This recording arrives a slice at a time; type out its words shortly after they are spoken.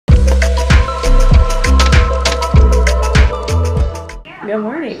Good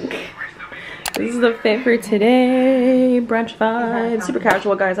morning. This is the fit for today. Brunch vibe. Super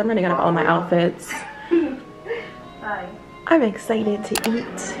casual, guys. I'm running out of all my outfits. I'm excited to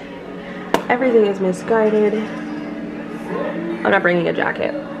eat. Everything is misguided. I'm not bringing a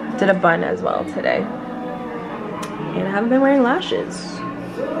jacket. Did a bun as well today. And I haven't been wearing lashes.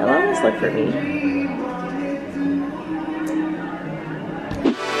 I love this look for me.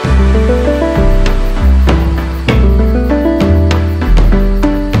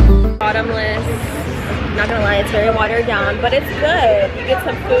 Bottomless. Not gonna lie, it's very watered down, but it's good. You get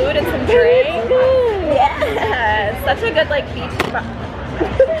some food and some drink. Yeah, such a good like beachy vibe.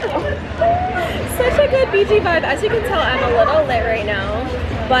 Such a good beachy vibe. As you can tell, I'm a little lit right now,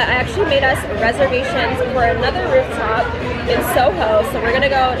 but I actually made us reservations for another rooftop in Soho. So we're gonna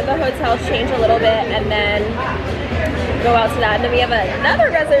go to the hotel, change a little bit, and then go out to that. And then we have another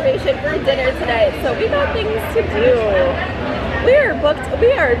reservation for dinner tonight. So we got things to do. We are booked,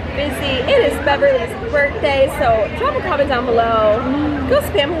 we are busy. It is Beverly's birthday, so drop a comment down below. Go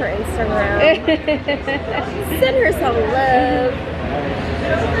spam her Instagram. Send her some love.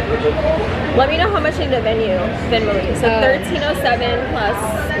 Let me know how much in the venue, Finley. So $13.07 plus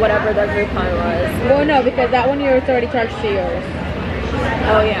whatever the Groupon was. Well, no, because that one you were already charged to yours.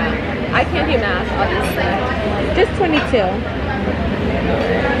 Oh yeah, I can't do math, obviously. Just 22.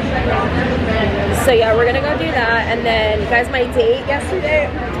 So yeah, we're gonna go do that, and then guys, my date yesterday,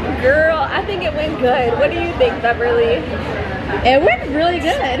 girl, I think it went good. What do you think, Beverly? It went really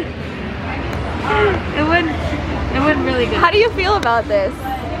good. It went really good. How do you feel about this?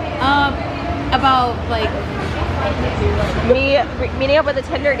 About like me meeting up with a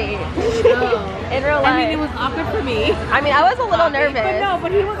Tinder date in real life. I mean, it was awkward for me. I mean, I was a little nervous. But no,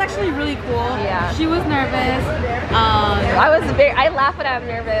 but he was actually really cool. Yeah. She was nervous. I laugh when I'm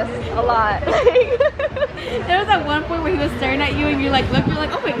nervous a lot. There was at one point where he was staring at you and you're like, oh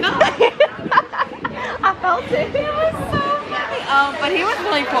my god. I felt it. It was so funny. But he was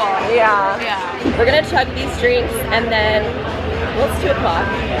really cool. Yeah. Yeah. We're gonna chug these drinks and then, well, it's 2 o'clock.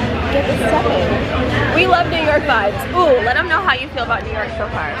 Get this settled. We love New York vibes. Ooh, let them know how you feel about New York so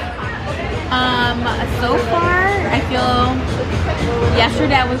far. So far, I feel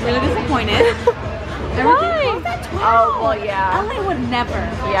yesterday I was really disappointed. Why? Oh, well, yeah. LA would never.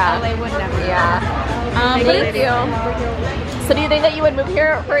 Yeah. LA would never. Yeah. But it's So do you think that you would move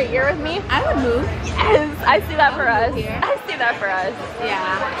here for a year with me? I would move. Yes, I see that for us. Here. I see that for us.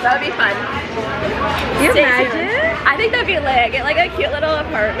 Yeah. That would be fun. You Stay imagine? tuned. I think that'd be lit. Get like a cute little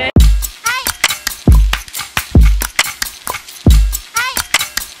apartment.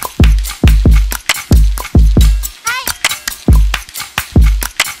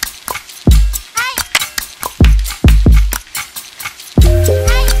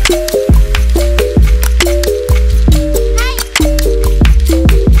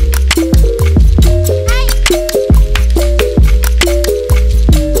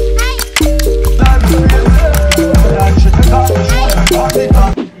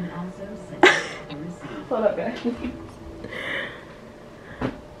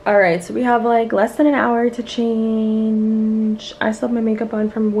 Alright, so we have like less than an hour to change. I still have my makeup on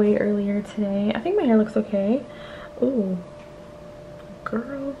from way earlier today. I think my hair looks okay. Ooh,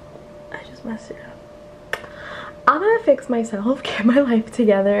 girl, I just messed it up. I'm gonna fix myself, get my life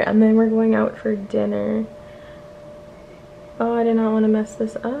together, and then we're going out for dinner. Oh, I did not want to mess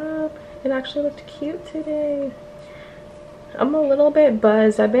this up. It actually looked cute today. I'm a little bit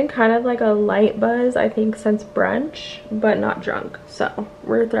buzzed. I've been kind of like a light buzz, I think, since brunch, but not drunk. So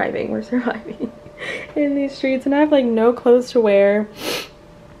we're thriving, we're surviving in these streets, and I have like no clothes to wear.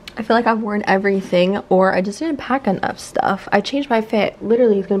 I feel like I've worn everything, or I just didn't pack enough stuff. I changed my fit.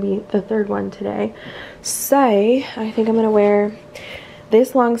 Literally, it's gonna be the 3rd one today. So I think I'm gonna wear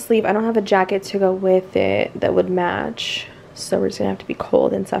this long sleeve. I don't have a jacket to go with it that would match, so we're just gonna have to be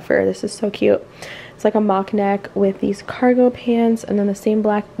cold and suffer. This is so cute. It's like a mock neck with these cargo pants and then the same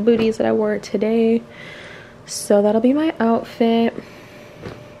black booties that I wore today. So that'll be my outfit.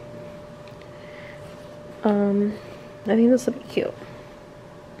 I think this will be cute.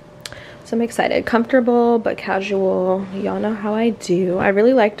 So I'm excited. Comfortable but casual. Y'all know how I do. I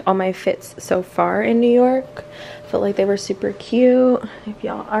really liked all my fits so far in New York. Felt like they were super cute. If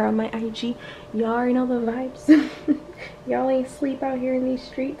y'all are on my IG, y'all already know the vibes. Y'all ain't sleep out here in these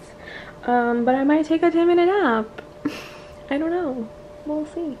streets. But I might take a 10-minute nap. I don't know. We'll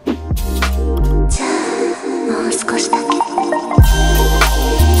see.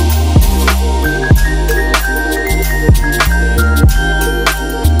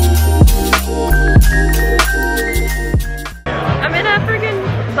 I'm in a freaking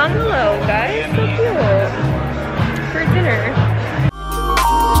bungalow, guys. So cute. For dinner.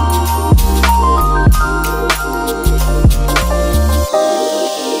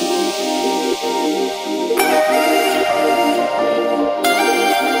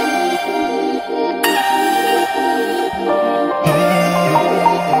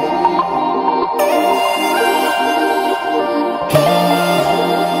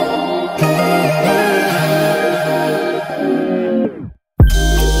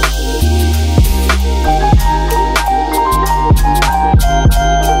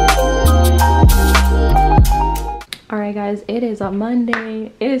 is a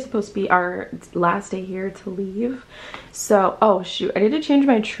Monday. It is supposed to be our last day here to leave. So, oh shoot, I need to change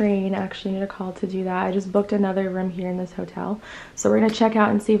my train. Actually, I need a call to do that. I just booked another room here in this hotel. So we're gonna check out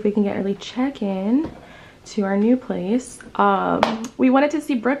and see if we can get early check-in to our new place. We wanted to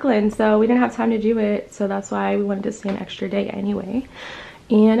see Brooklyn, so we didn't have time to do it. So that's why we wanted to stay an extra day anyway.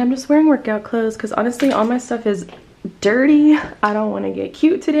 And I'm just wearing workout clothes because honestly, all my stuff is dirty. I don't want to get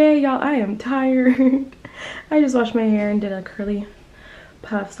cute today, y'all. I am tired. I just washed my hair and did a curly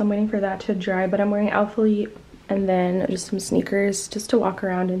puff, so I'm waiting for that to dry. But I'm wearing Alphalete and then just some sneakers just to walk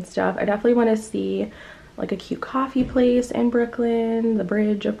around and stuff. I definitely want to see like a cute coffee place in Brooklyn, the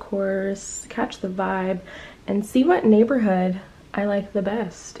bridge of course, catch the vibe, and see what neighborhood I like the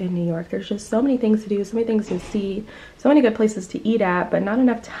best in New York. There's just so many things to do, so many things to see, so many good places to eat at, but not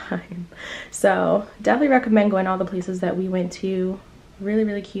enough time. So definitely recommend going all the places that we went to. Really,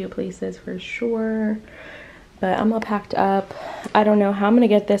 really cute places for sure. But I'm all packed up. I don't know how I'm gonna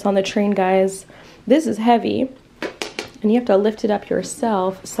get this on the train, guys. This is heavy and you have to lift it up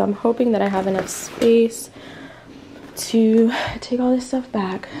yourself. So I'm hoping that I have enough space to take all this stuff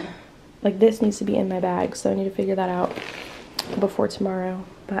back. Like this needs to be in my bag, so I need to figure that out before tomorrow.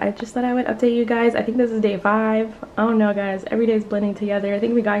 But I just thought I would update you guys. I think this is day 5. I don't know, guys. Every day is blending together. I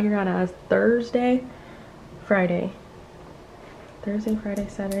think we got here on a Thursday, Friday,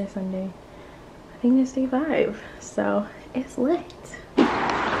 Saturday, Sunday. I think it's day 5, so it's lit.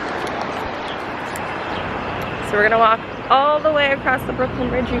 So we're gonna walk all the way across the Brooklyn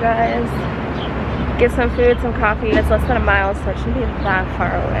Bridge, you guys. Get some food, some coffee. It's less than a mile, so it shouldn't be that far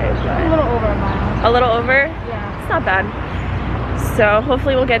away. But A little over a mile. a little over? Yeah. It's not bad. So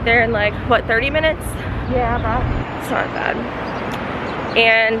hopefully we'll get there in like, what, 30 minutes? Yeah, about. It's not bad.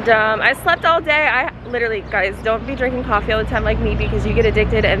 And I slept all day. I literally, guys, don't be drinking coffee all the time like me, because you get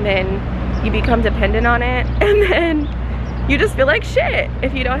addicted and then you become dependent on it. And then you just feel like shit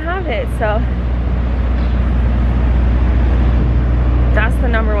if you don't have it. So that's the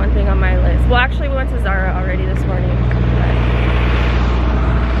 #1 thing on my list. Well, actually, we went to Zara already this morning.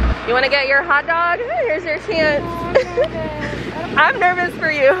 You want to get your hot dog? Here's your chance. Oh, I'm nervous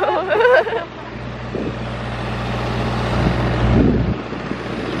for you.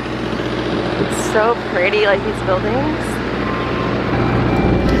 It's so pretty, like these buildings.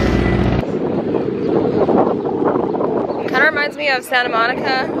 Kind of reminds me of Santa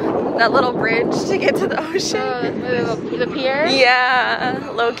Monica. That little bridge to get to the ocean. The pier? Yeah,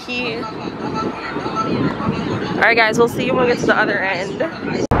 low key. Alright guys, we'll see you when we get to the other end. Don't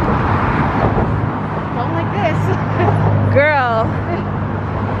like this. Girl.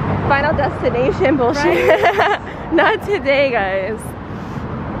 Final destination bullshit. Right? Not today, guys.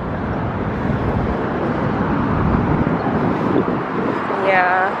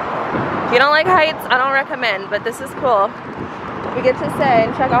 Yeah. If you don't like heights, I don't recommend, but this is cool. We get to say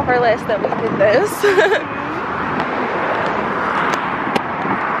and check off our list that we did this.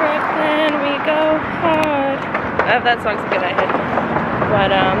 Brooklyn, we go hard. That song's good, I hit.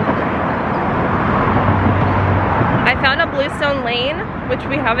 But I found a Bluestone Lane, which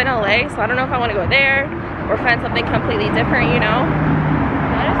we have in LA, so I don't know if I want to go there or find something completely different, you know?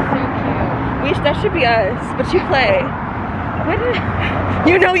 That is so cute. That should be us, but you play. What is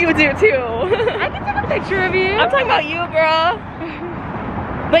You know you do too. I can take a picture of you. I'm talking about you, girl.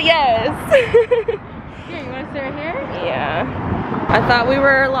 But yes. Here, you want to sit right here? Yeah. I thought we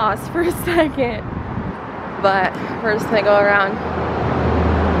were lost for a second, but we're just gonna go around.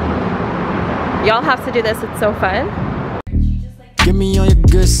 Y'all have to do this, it's so fun. Get me on your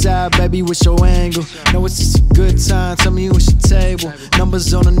good side, baby, what's your angle? Know it's just a good time, tell me what's your table.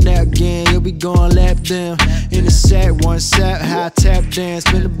 Numbers on the net again, you'll be going lap them. In the set, one set, high tap dance,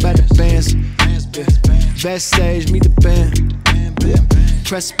 been about the bands. Backstage, meet the band.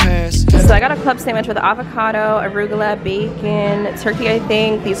 Press pass. So I got a club sandwich with avocado, arugula, bacon, turkey, I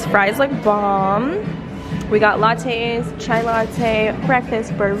think. These fries look bomb. We got lattes, chai latte,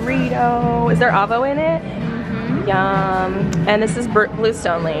 breakfast burrito. Is there avo in it? Yum. And this is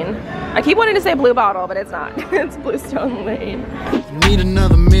Bluestone Lane. I keep wanting to say Blue Bottle, but it's not. It's Bluestone Lane. Need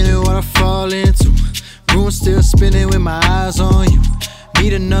another minute what I fall into. Room still spinning with my eyes on you.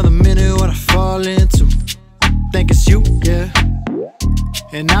 Need another minute what I fall into. Think it's you, yeah.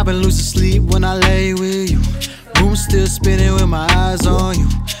 And I've been losing sleep when I lay with you. Room still spinning with my eyes on you.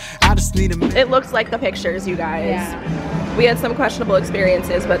 I just need a minute. It looks like the pictures, you guys. Yeah. We had some questionable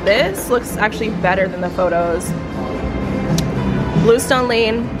experiences, but this looks actually better than the photos. Bluestone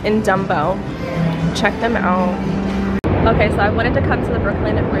Lane in Dumbo. Check them out. Okay, so I wanted to come to the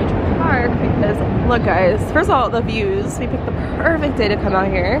Brooklyn Bridge Park because, look guys, first of all, the views. We picked the perfect day to come out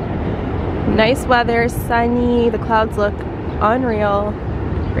here. Nice weather, sunny, the clouds look unreal.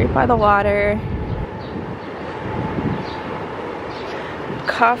 Right by the water.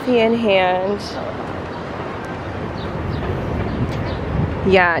 Coffee in hand.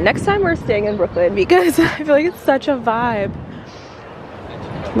 Yeah, next time we're staying in Brooklyn because I feel like it's such a vibe.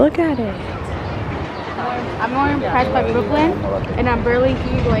 Look at it. I'm more impressed by Brooklyn, and I'm barely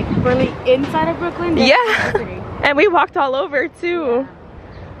inside of Brooklyn. Yeah, and we walked all over too.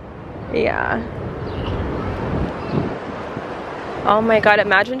 Yeah. Oh my god,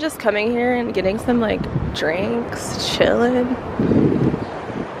 imagine just coming here and getting some like drinks, chilling.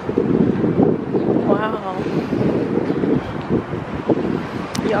 Wow.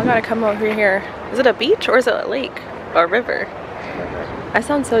 Y'all gotta come over here. Is it a beach or is it a lake or a river? I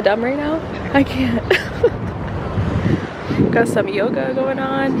sound so dumb right now. I can't. Got some yoga going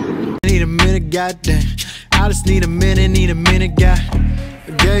on. I need a minute, goddamn. I just need a minute, God.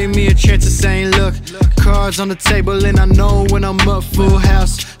 Gave me a chance to say, look, cards on the table, and I know when I'm up, full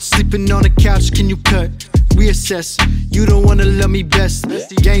house. Sleeping on the couch, can you cut? Reassess, you don't wanna love me best.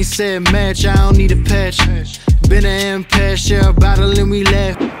 Gang said match, I don't need a patch. Been an empath, share a bottle and we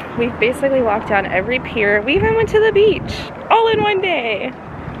laugh. We basically walked down every pier. We even went to the beach all in one day.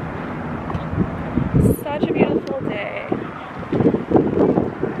 Such a beautiful day.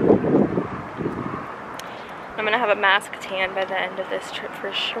 I'm gonna have a mask tan by the end of this trip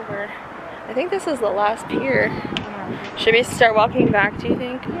for sure. I think this is the last pier. Should we start walking back, do you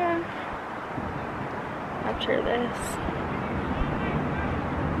think? Yeah. After this.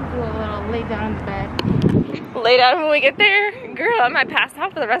 Do a little lay down in the bed. Lay down when we get there? Girl, I might pass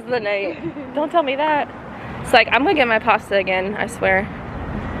out for the rest of the night. Don't tell me that. It's like, I'm gonna get my pasta again, I swear.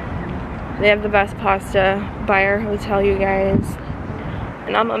 They have the best pasta by our hotel, you guys.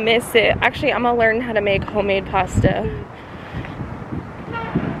 And I'm gonna miss it. Actually, I'm gonna learn how to make homemade pasta.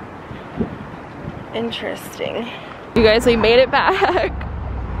 Interesting. You guys, we made it back.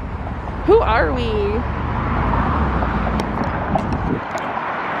 Who are we?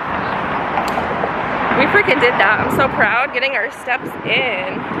 We freaking did that. I'm so proud getting our steps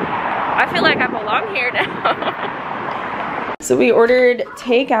in. I feel like I belong here now. So we ordered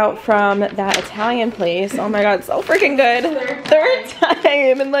takeout from that Italian place. Oh my god, so freaking good. Third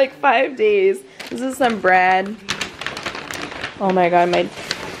time in like 5 days. This is some bread. Oh my god, my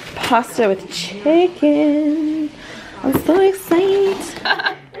pasta with chicken. I'm so excited.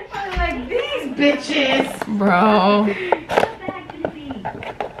 Like these bitches. Bro.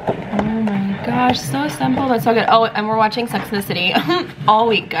 Oh my gosh, so simple but so good. Oh, and we're watching Sex and the City all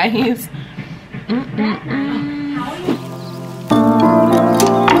week, guys.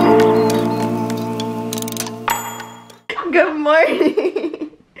 Good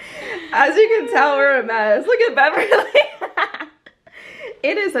morning. As you can tell, we're a mess. Look at Beverly.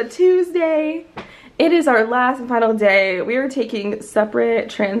 It is a Tuesday. It is our last and final day. We are taking separate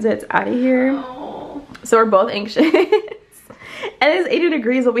transits out of here. Oh. So we're both anxious. And it's 80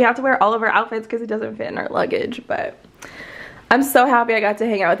 degrees, but we have to wear all of our outfits because it doesn't fit in our luggage. But I'm so happy I got to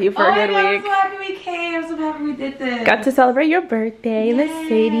hang out with you for a good week. I'm so happy we came. I'm so happy we did this. Got to celebrate your birthday in the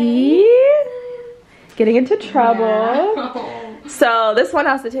city. Getting into trouble. Yeah. So this one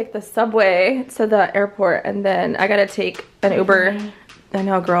has to take the subway to the airport, and then I gotta take an Uber. I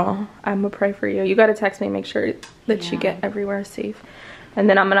know, girl. I'm gonna pray for you. You gotta text me, make sure that you get everywhere safe. And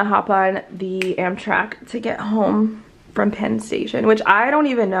then I'm gonna hop on the Amtrak to get home from Penn Station, which I don't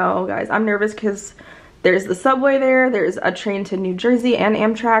even know, guys. I'm nervous because there's the subway there's a train to New Jersey and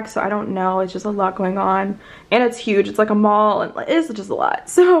Amtrak, so I don't know. It's just a lot going on, and it's huge. It's like a mall, and it's just a lot.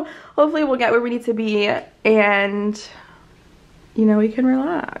 So hopefully we'll get where we need to be, and you know, we can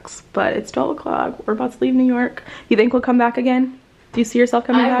relax. But it's 12 o'clock. We're about to leave New York. You think we'll come back again? Do you see yourself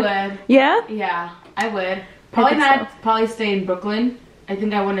coming back? I would. Yeah? Yeah, I would. Probably stay in Brooklyn. I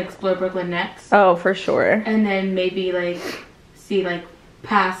think I want to explore Brooklyn next. Oh, for sure. And then maybe like see like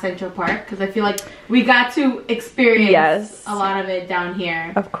past Central Park, because I feel like we got to experience a lot of it down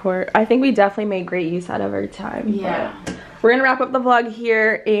here. Of course. I think we definitely made great use out of our time. Yeah. We're gonna wrap up the vlog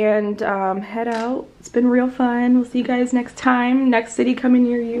here and head out. It's been real fun. We'll see you guys next time. Next city coming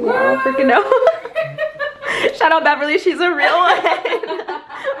near you. I don't freaking know. Shout out Beverly, she's a real one.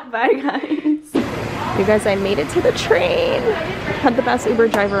 Bye guys. You guys, I made it to the train. Had the best Uber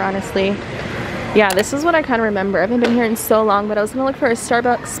driver, honestly. Yeah, this is what I kind of remember. I haven't been here in so long, but I was gonna look for a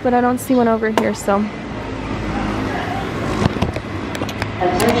Starbucks, but I don't see one over here, so.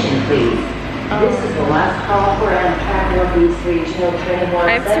 Attention please. This is the last call for Amtrak Northeast Regional Train 1.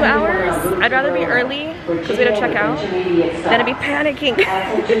 I have 2 hours. I'd rather be early because we had to check out than to be panicking.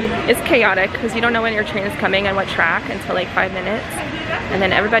 It's chaotic because you don't know when your train is coming and what track until like 5 minutes. And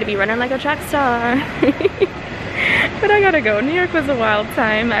then everybody be running like a track star. But I gotta go. New York was a wild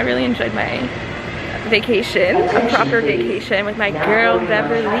time. I really enjoyed my vacation, a proper vacation with my girl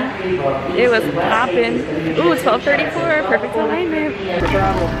Beverly. It was poppin'. Ooh, 12:34, perfect alignment.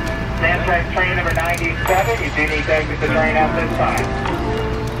 Amtrak train number 97, you do need to exit the train at this time.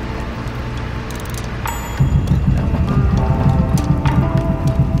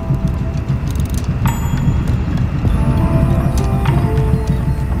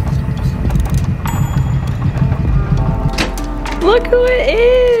 Look who it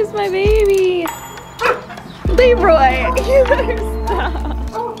is, my baby. Leroy, you better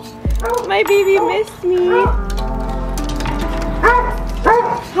stop. My baby missed me.